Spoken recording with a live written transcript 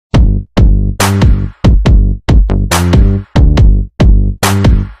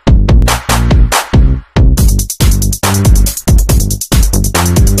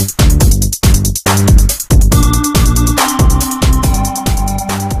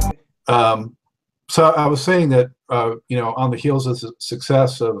So I was saying that, you know, on the heels of the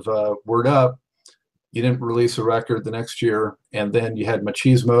success of Word Up, you didn't release a record the next year, and then you had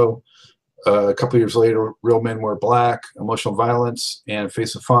Machismo. A couple of years later, Real Men Wear Black, Emotional Violence, and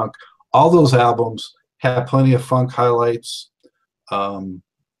Face of Funk. All those albums had plenty of funk highlights,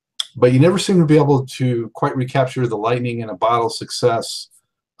 but you never seem to be able to quite recapture the lightning in a bottle success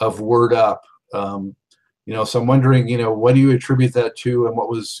of Word Up. You know, so I'm wondering, you know, what do you attribute that to, and what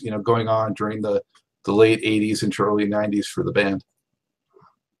was, you know, going on during the late 80s into early 90s for the band?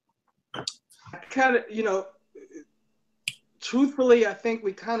 Kind of, you know, truthfully, I think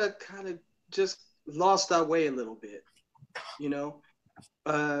we kind of just lost our way a little bit, you know.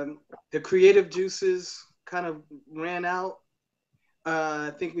 The creative juices kind of ran out.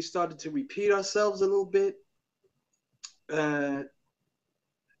 I think we started to repeat ourselves a little bit.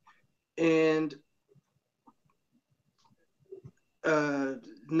 And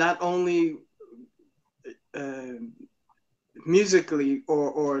not only musically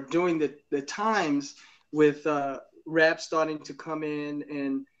or during the times with rap starting to come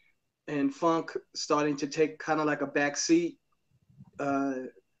in and funk starting to take kind of like a back seat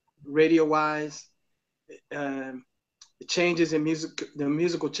radio wise. The changes in music, the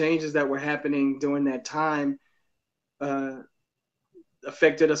musical changes that were happening during that time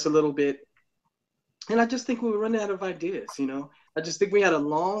affected us a little bit. And I just think we were running out of ideas, you know. I just think we had a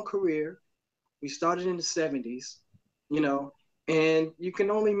long career. We started in the 70s, you know, and you can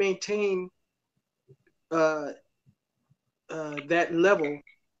only maintain that level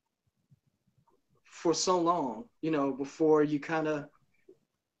for so long, you know, before you kind of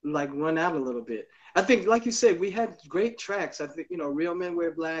like run out a little bit. I think, like you said, we had great tracks. I think, you know, Real Men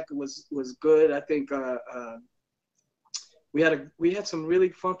Wear Black was good. I think we had some really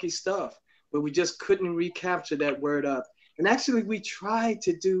funky stuff, but we just couldn't recapture that Word Up. And actually, we tried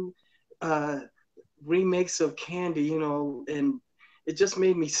to do remakes of Candy, you know, and it just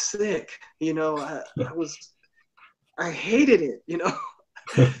made me sick. You know, I hated it, you know.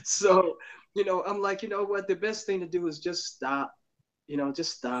 So, you know, I'm like, you know what? The best thing to do is just stop. You know,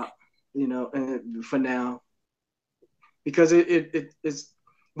 just stop. You know, and for now, because it's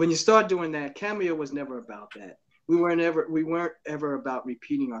when you start doing that. Cameo was never about that. We weren't ever about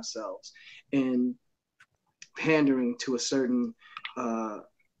repeating ourselves and pandering to a certain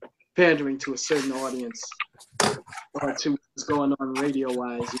audience or to what's going on radio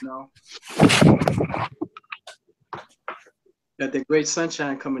wise, you know. Got that great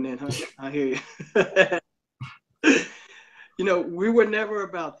sunshine coming in, huh? I hear you. You know, we were never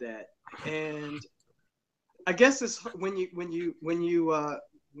about that. And I guess it's when you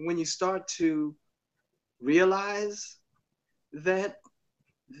start to realize that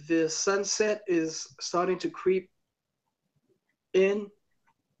the sunset is starting to creep in,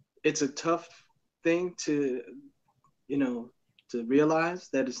 it's a tough thing to, you know, to realize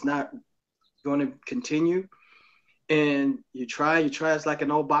that it's not going to continue. And you try, it's like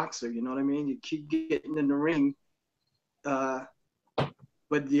an old boxer, you know what I mean? You keep getting in the ring, but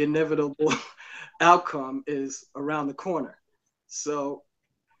the inevitable outcome is around the corner. So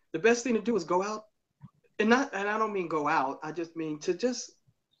the best thing to do is go out, and I don't mean go out, I just mean to just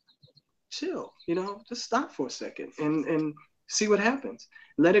chill, you know, just stop for a second and see what happens.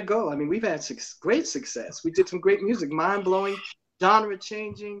 Let it go. I mean, we've had great success. We did some great music, mind-blowing,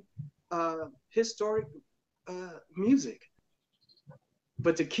 genre-changing, historic music.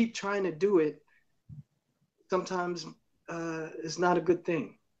 But to keep trying to do it sometimes is not a good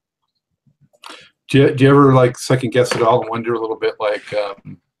thing. Do you ever like second guess it all and wonder a little bit like,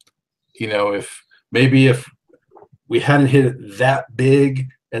 you know, if we hadn't hit it that big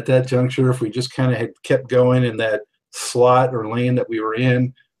at that juncture, if we just kind of had kept going in that slot or lane that we were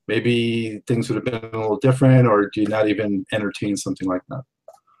in, maybe things would have been a little different? Or do you not even entertain something like that?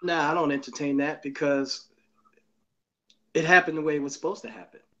 Nah, I don't entertain that because it happened the way it was supposed to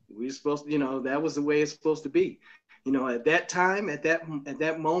happen. We were supposed to, you know, that was the way it's supposed to be. You know, at that time, at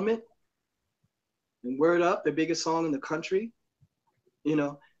that moment, and Word Up, the biggest song in the country, you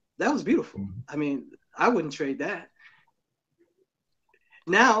know, that was beautiful. I mean, I wouldn't trade that.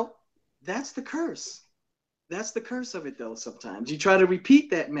 Now, that's the curse. That's the curse of it, though, sometimes. You try to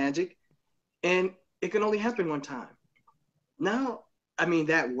repeat that magic, and it can only happen one time. Now, I mean,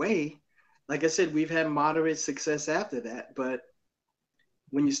 that way, like I said, we've had moderate success after that, but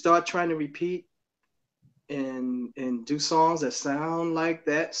when you start trying to repeat and do songs that sound like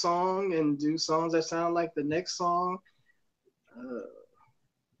that song and do songs that sound like the next song,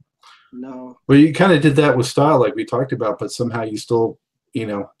 no. Well, you kind of did that with Style, like we talked about, but somehow you still, you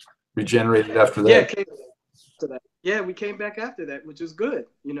know, regenerated after that. Yeah, after that. Yeah, we came back after that, which is good,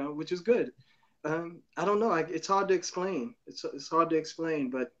 you know, which is good. I don't know. It's hard to explain. It's hard to explain,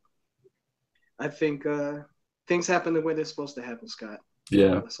 but I think things happen the way they're supposed to happen, Scott.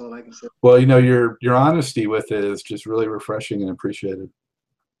 Yeah. That's all I can say. Well, you know, your honesty with it is just really refreshing and appreciated.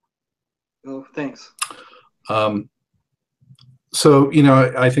 Oh, thanks. So, you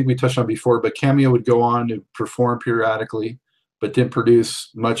know, I think we touched on before, but Cameo would go on to perform periodically, but didn't produce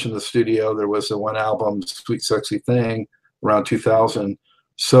much in the studio. There was the one album, Sweet Sexy Thing, around 2000.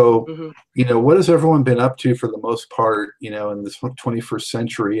 So, you know, what has everyone been up to for the most part, you know, in this 21st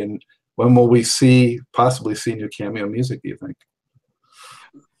century? And when will we possibly see new Cameo music, do you think?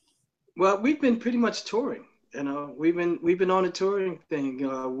 Well, we've been pretty much touring. You know, we've been on a touring thing.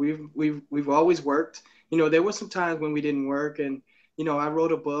 We've always worked. You know, there were some times when we didn't work, and you know, I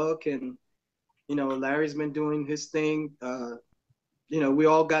wrote a book, and you know, Larry's been doing his thing. You know, we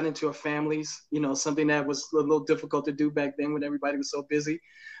all got into our families. You know, something that was a little difficult to do back then when everybody was so busy.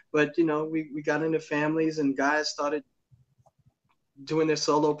 But you know, we got into families, and guys started doing their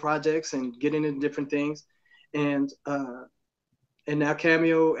solo projects and getting into different things, and now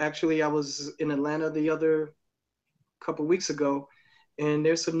Cameo. Actually, I was in Atlanta the other couple weeks ago, and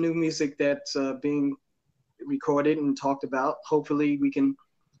there's some new music that's being recorded and talked about. Hopefully, we can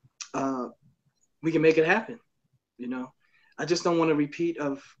make it happen. You know, I just don't want to repeat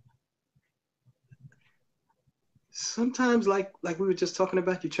of sometimes like we were just talking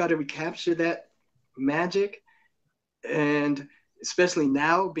about. You try to recapture that magic, and especially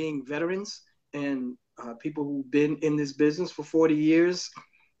now being veterans and people who've been in this business for 40 years.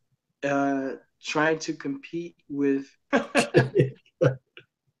 Trying to compete with.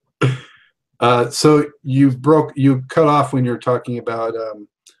 So you cut off when you're talking about,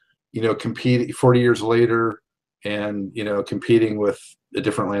 you know, competing 40 years later and, you know, competing with a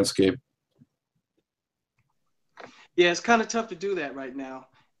different landscape. Yeah, it's kind of tough to do that right now.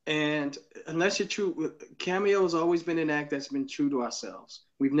 And unless you're true, Cameo has always been an act that's been true to ourselves.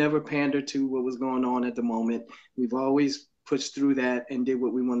 We've never pandered to what was going on at the moment. We've always pushed through that and did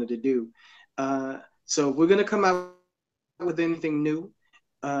what we wanted to do. So we're going to come out with anything new,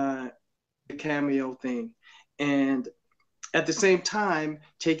 the Cameo thing. And at the same time,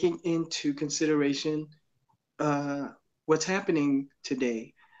 taking into consideration what's happening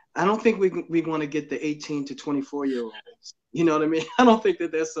today. I don't think we want to get the 18 to 24-year-olds. You know what I mean? I don't think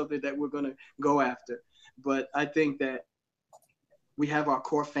that that's something that we're going to go after. But I think that we have our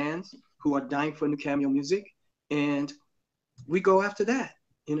core fans who are dying for new Cameo music, and we go after that.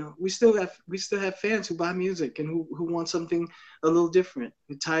 You know, we still have fans who buy music and who want something a little different.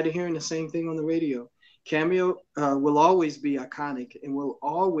 We're tired of hearing the same thing on the radio. Cameo will always be iconic and will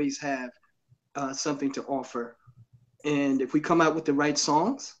always have something to offer. And if we come out with the right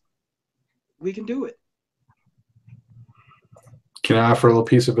songs, we can do it. Can I offer a little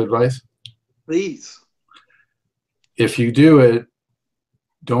piece of advice? Please. If you do it,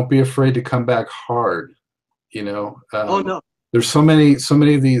 don't be afraid to come back hard. You know. Oh no. There's so many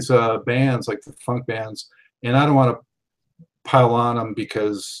of these bands, like the funk bands, and I don't want to pile on them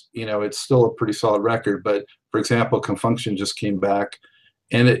because, you know, it's still a pretty solid record. But for example, Confunction just came back,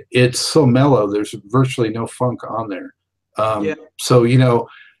 and it's so mellow. There's virtually no funk on there. Yeah. So, you know,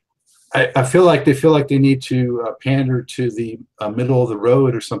 I feel like they need to pander to the middle of the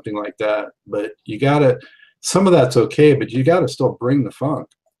road or something like that. But you gotta, some of that's okay, but you gotta still bring the funk.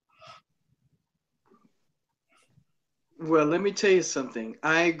 Well, let me tell you something.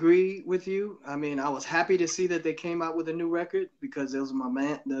 I agree with you. I mean, I was happy to see that they came out with a new record because those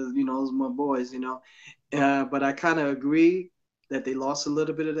were those were my boys, you know. But I kind of agree that they lost a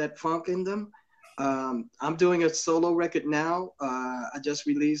little bit of that funk in them. I'm doing a solo record now. I just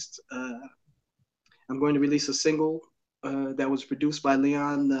released. I'm going to release a single that was produced by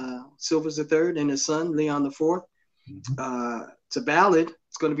Leon Silvers III and his son Leon IV. It's a ballad.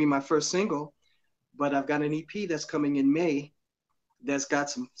 It's going to be my first single. But I've got an EP that's coming in May that's got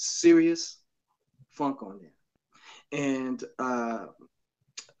some serious funk on there. And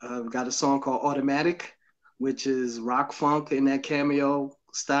I've got a song called Automatic, which is rock funk in that Cameo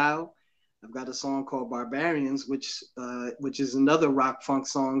style. I've got a song called Barbarians, which is another rock funk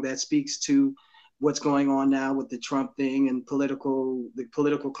song that speaks to what's going on now with the Trump thing and the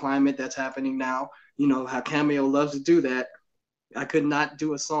political climate that's happening now. You know, how Cameo loves to do that. I could not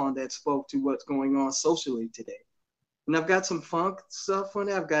do a song that spoke to what's going on socially today. And I've got some funk stuff on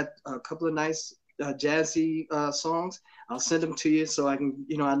there. I've got a couple of nice jazzy songs. I'll send them to you so I can,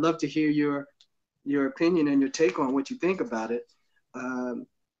 you know, I'd love to hear your opinion and your take on what you think about it.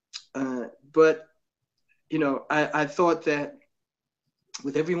 But, you know, I thought that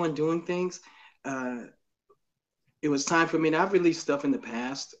with everyone doing things, it was time for me. And I've released stuff in the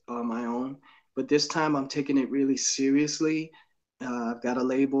past on my own, but this time I'm taking it really seriously. I've got a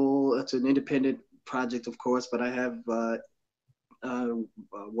label. It's an independent project, of course, but I have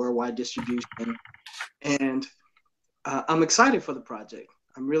worldwide distribution, and I'm excited for the project.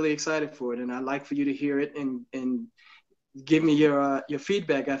 I'm really excited for it, and I'd like for you to hear it and give me your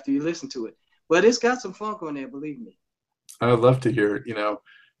feedback after you listen to it. But it's got some funk on there, believe me. I'd love to hear it. You got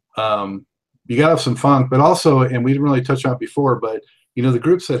to have some funk, but also, and we didn't really touch on it before, but the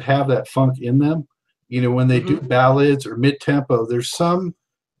groups that have that funk in them, when they do ballads or mid-tempo, there's some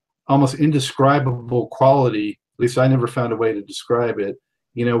almost indescribable quality. At least I never found a way to describe it.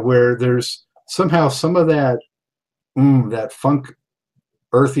 Where there's somehow some of that that funk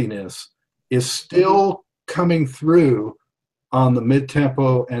earthiness is still coming through on the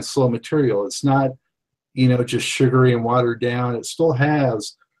mid-tempo and slow material. It's not, just sugary and watered down. It still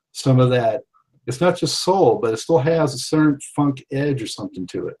has some of that. It's not just soul, but it still has a certain funk edge or something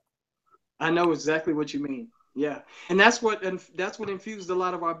to it. I know exactly what you mean. Yeah, and that's what infused a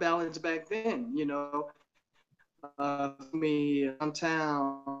lot of our ballads back then. Me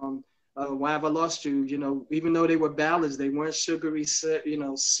downtown. Why Have I Lost You? Even though they were ballads, they weren't sugary,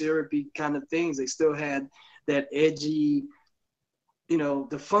 syrupy kind of things. They still had that edgy.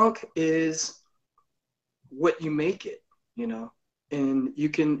 The funk is what you make it. And you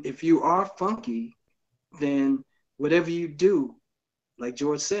can, if you are funky, then whatever you do, like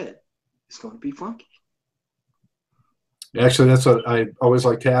George said, it's going to be funky. Actually, that's what I always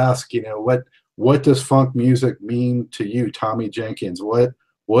like to ask. What does funk music mean to you, Tomi Jenkins?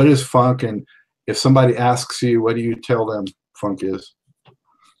 What is funk? And if somebody asks you, what do you tell them funk is?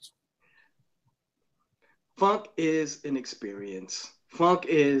 Funk is an experience. Funk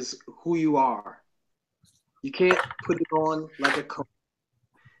is who you are. You can't put it on like a coat.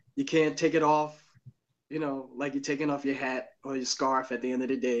 You can't take it off, like you're taking off your hat or your scarf at the end of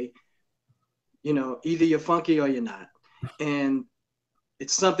the day. Either you're funky or you're not. And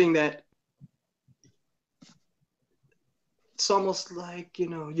it's something that it's almost like,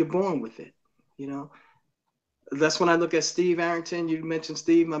 you're born with it, That's when I look at Steve Arrington. You mentioned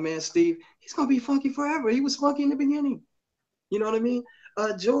Steve, my man Steve. He's going to be funky forever. He was funky in the beginning. You know what I mean?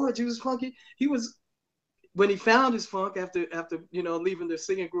 George, he was funky. When he found his funk after leaving the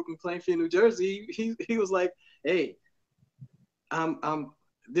singing group in Plainfield, New Jersey, he was like, hey,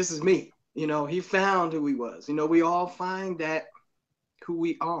 this is me. He found who he was. We all find that who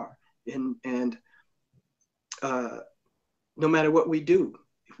we are. And no matter what we do,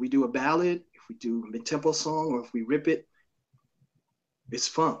 if we do a ballad, if we do a mid-tempo song, or if we rip it, it's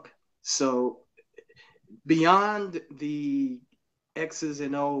funk. So beyond the X's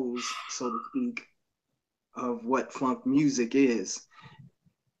and O's, so to speak, of what funk music is,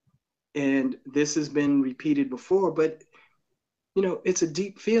 and this has been repeated before, but it's a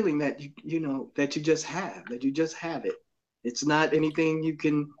deep feeling that that you just have it. It's not anything you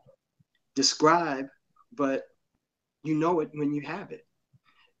can describe, but it when you have it.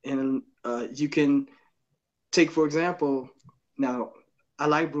 And you can take, for example, now I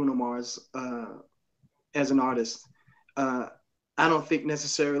like Bruno Mars as an artist. I don't think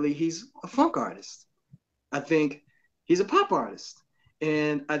necessarily he's a funk artist. I think he's a pop artist.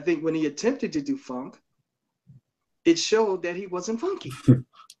 And I think when he attempted to do funk, it showed that he wasn't funky.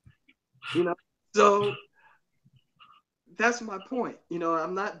 So that's my point.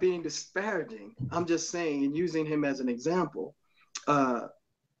 I'm not being disparaging. I'm just saying and using him as an example.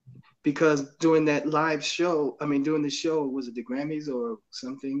 Because during that live show, during the show, was it the Grammys or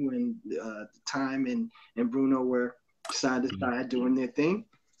something when Time and Bruno were side to side doing their thing?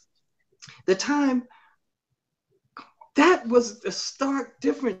 The Time, that was a stark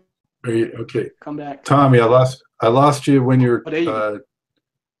difference. Okay. Come back. Tommy, I lost you when you're you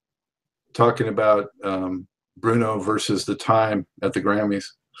talking about Bruno versus the Time at the Grammys.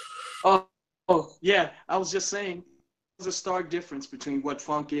 Oh, yeah. I was just saying there's a stark difference between what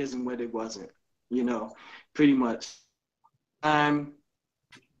funk is and what it wasn't, pretty much.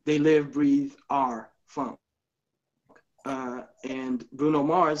 They live, breathe, are funk. And Bruno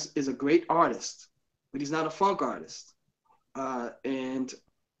Mars is a great artist, but he's not a funk artist. And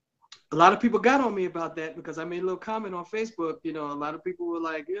a lot of people got on me about that because I made a little comment on Facebook. A lot of people were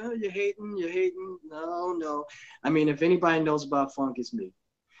like, yeah, you're hating. No. If anybody knows about funk, it's me.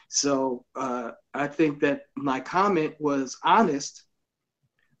 So I think that my comment was honest,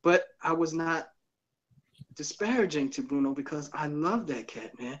 but I was not disparaging to Bruno because I love that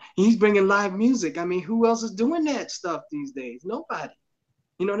cat, man. He's bringing live music. Who else is doing that stuff these days? Nobody.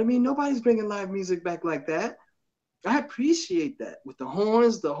 You know what I mean? Nobody's bringing live music back like that. I appreciate that with the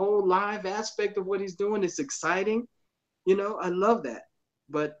horns, the whole live aspect of what he's doing. It's exciting. You know, I love that.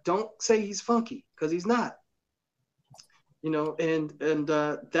 But don't say he's funky because he's not. You know, and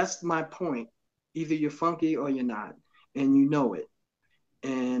that's my point. Either you're funky or you're not, and you know it.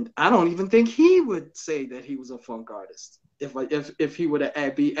 And I don't even think he would say that he was a funk artist if he would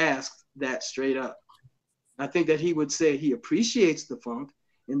be asked that straight up. I think that he would say he appreciates the funk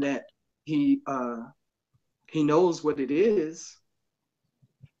and that he uh, he knows what it is.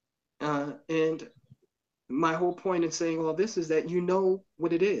 And my whole point in saying all this is that you know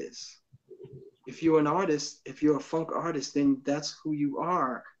what it is. If you're an artist, if you're a funk artist, then that's who you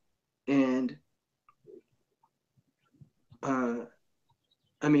are. And uh,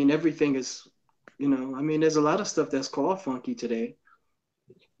 I mean, everything is, you know, I mean, there's a lot of stuff that's called funky today.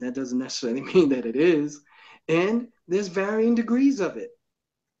 That doesn't necessarily mean that it is. And there's varying degrees of it.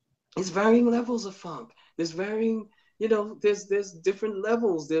 It's varying levels of funk. There's varying, you know, there's different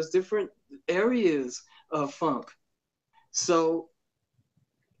levels. There's different areas of funk. So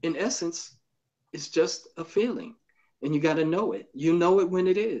in essence, it's just a feeling, and you got to know it. You know it when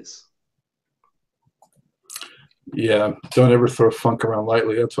it is. Yeah, don't ever throw funk around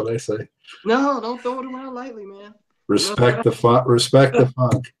lightly. That's what I say. No, don't throw it around lightly, man. Respect the funk. Respect the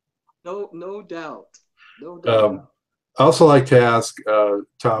funk. No, no doubt. No doubt. I also like to ask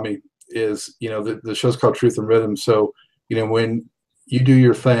Tomi is, you know, the show's called Truth and Rhythm. So, you know, when you do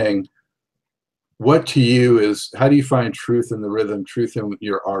your thing, what to you is, how do you find truth in the rhythm, truth in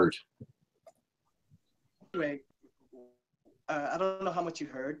your art? Anyway, I don't know how much you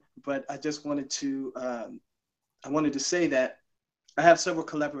heard, but I just wanted to I wanted to say that I have several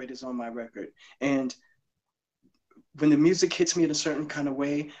collaborators on my record, and when the music hits me in a certain kind of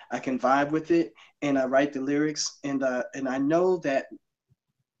way, I can vibe with it, and I write the lyrics, and I know that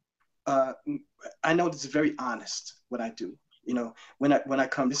it's very honest what I do. You know, when I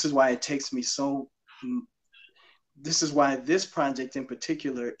come, this is why it takes me so. This is why this project in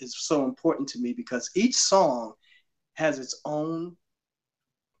particular is so important to me, because each song has its own,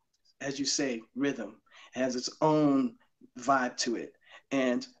 as you say, rhythm, has its own vibe to it,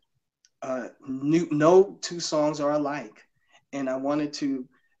 and no two songs are alike. And I wanted to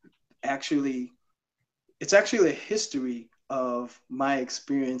actually, it's actually a history of my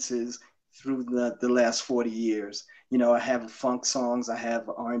experiences through the last 40 years. You know, I have funk songs, I have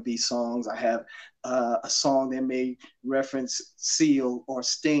R&B songs, I have a song that may reference Seal or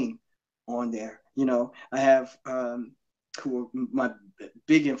Sting on there. You know, I have who were my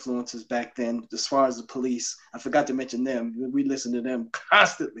big influences back then. As far as the Police, I forgot to mention them. We listened to them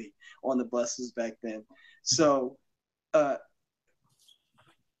constantly on the buses back then. So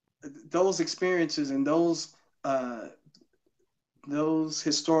those experiences and those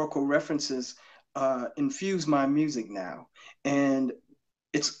historical references infuse my music now, and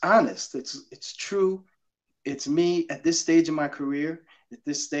it's honest. It's true. It's me at this stage in my career. At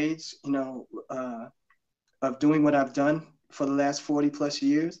this stage, you know, of doing what I've done for the last 40 plus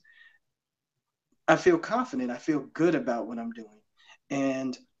years, I feel confident. I feel good about what I'm doing,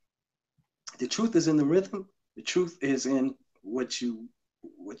 and the truth is in the rhythm. The truth is in what you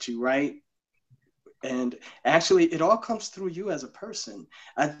write, and actually it all comes through you as a person.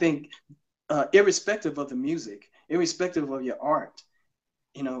 I think irrespective of the music, irrespective of your art,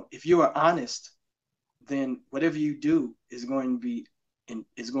 you know, if you are honest, then whatever you do is going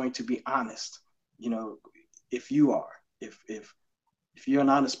to be honest. You know, if you are, if you're an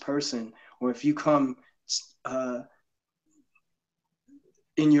honest person, or if you come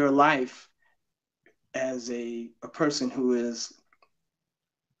in your life as a person who is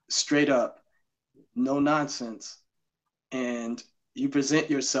straight up, no nonsense, and you present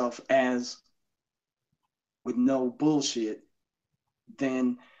yourself as with no bullshit,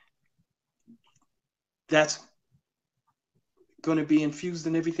 then that's going to be infused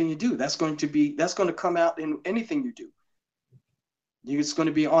in everything you do. That's going to come out in anything you do. It's going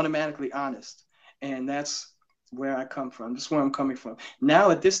to be automatically honest. And that's where I come from. That's where I'm coming from.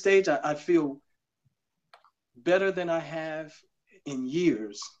 Now at this stage, I feel better than I have in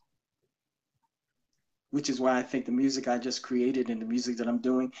years, which is why I think the music I just created and the music that I'm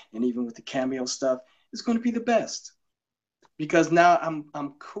doing, and even with the Cameo stuff, is going to be the best. Because now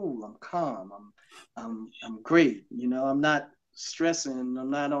I'm cool, I'm calm, I'm great. You know, I'm not stressing, I'm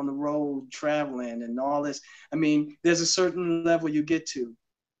not on the road traveling and all this. I mean, there's a certain level you get to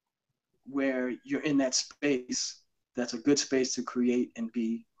where you're in that space. That's a good space to create and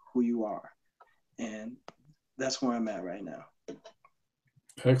be who you are. And that's where I'm at right now.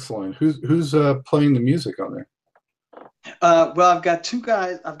 Excellent. Who's playing the music on there? Well, I've got two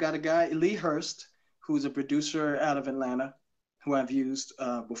guys. I've got a guy, Lee Hurst, who's a producer out of Atlanta, who I've used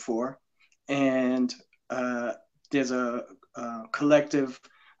before. And there's a collective,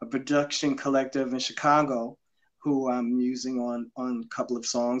 a production collective in Chicago, who I'm using on a couple of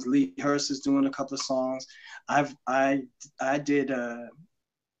songs. Lee Hurst is doing a couple of songs. I did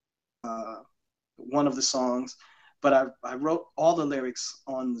one of the songs, but I wrote all the lyrics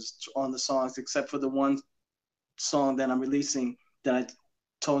on the songs except for the one song that I'm releasing that I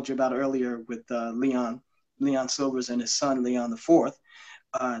told you about earlier with Leon Silvers and his son Leon the Fourth.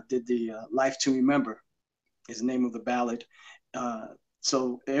 Did the Life to Remember is the name of the ballad.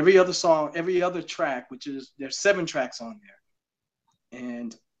 So every other song, every other track, which is, there's 7 tracks on there,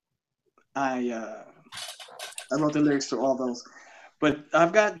 and I wrote the lyrics to all those. But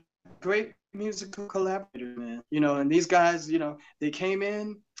I've got great musical collaborators, man. You know, and these guys, you know, they came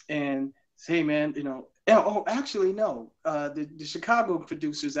in and say, hey, man, you know, oh, actually, no, the Chicago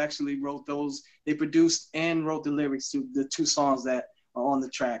producers actually wrote those. They produced and wrote the lyrics to the 2 songs that are on the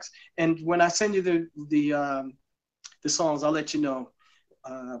tracks. And when I send you the songs, I'll let you know.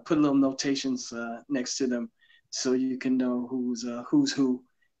 Put little notations next to them so you can know who's who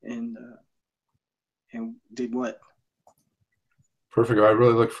and did what. Perfect. I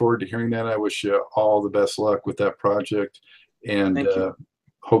really look forward to hearing that. I wish you all the best luck with that project, and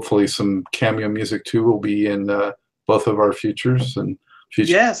hopefully some Cameo music too will be in both of our futures and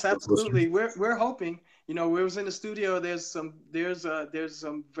future. Yes, absolutely. We're hoping. You know, we was in the studio. There's some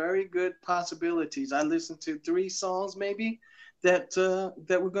very good possibilities. I listened to 3 songs maybe that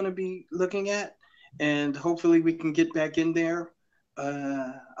we're going to be looking at, and hopefully we can get back in there.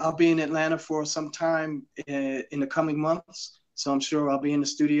 I'll be in Atlanta for some time in the coming months, so I'm sure I'll be in the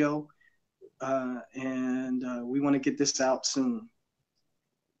studio, and we want to get this out soon.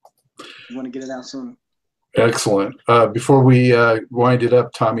 We want to get it out soon. Excellent. Before we wind it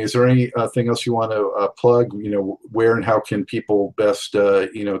up, Tomi, is there anything else you want to plug? You know, where and how can people best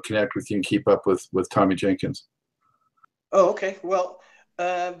you know, connect with you and keep up with Tomi Jenkins? Oh, okay. Well,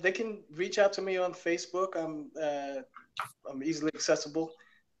 they can reach out to me on Facebook. I'm easily accessible.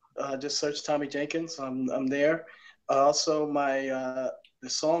 Just search Tomi Jenkins. I'm there. Also, the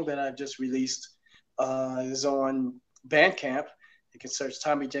song that I just released is on Bandcamp. You can search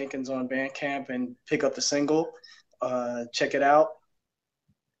Tomi Jenkins on Bandcamp and pick up the single. Check it out.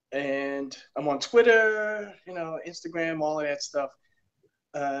 And I'm on Twitter, you know, Instagram, all of that stuff.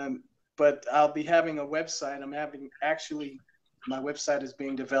 But I'll be having a website. My website is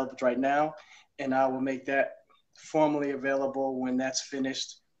being developed right now, and I will make that formally available when that's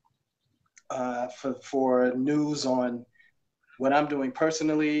finished, for news on what I'm doing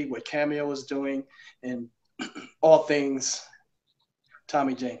personally, what Cameo is doing, and all things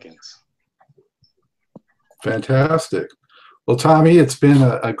Tomi Jenkins. Fantastic. Well, Tomi, it's been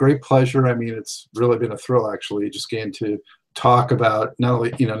a great pleasure. I mean, it's really been a thrill, actually, just getting to talk about not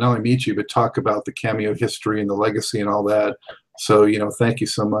only meet you, but talk about the Cameo history and the legacy and all that. So, you know, thank you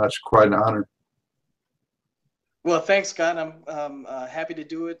so much. Quite an honor. Well, thanks, Scott. I'm happy to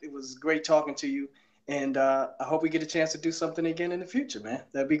do it. It was great talking to you, and I hope we get a chance to do something again in the future, man.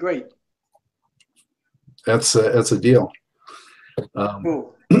 That'd be great. That's a deal.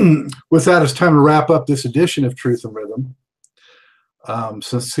 Cool. With that, it's time to wrap up this edition of Truth and Rhythm.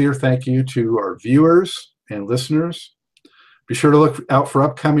 Sincere thank you to our viewers and listeners. Be sure to look out for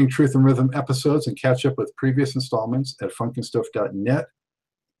upcoming Truth and Rhythm episodes and catch up with previous installments at funkinstuff.net,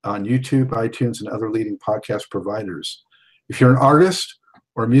 on YouTube, iTunes, and other leading podcast providers. If you're an artist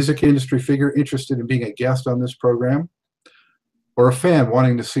or a music industry figure interested in being a guest on this program, or a fan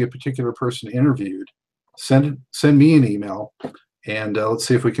wanting to see a particular person interviewed, send me an email, and let's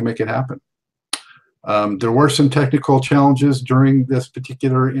see if we can make it happen. There were some technical challenges during this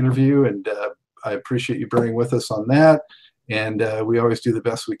particular interview, and I appreciate you bearing with us on that. And we always do the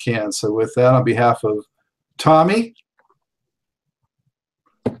best we can. So with that, on behalf of Tomi,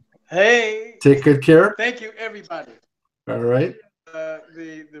 hey, take good care. Thank you, everybody. All right.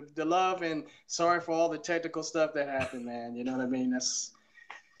 The love, and sorry for all the technical stuff that happened, man. You know what I mean? That's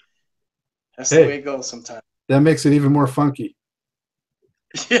the way it goes sometimes. That makes it even more funky.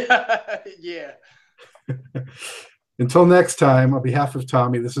 Yeah. Until next time, on behalf of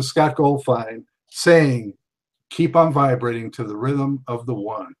Tomi, this is Scott Goldfine saying, keep on vibrating to the rhythm of the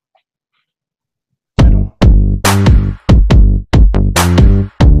one.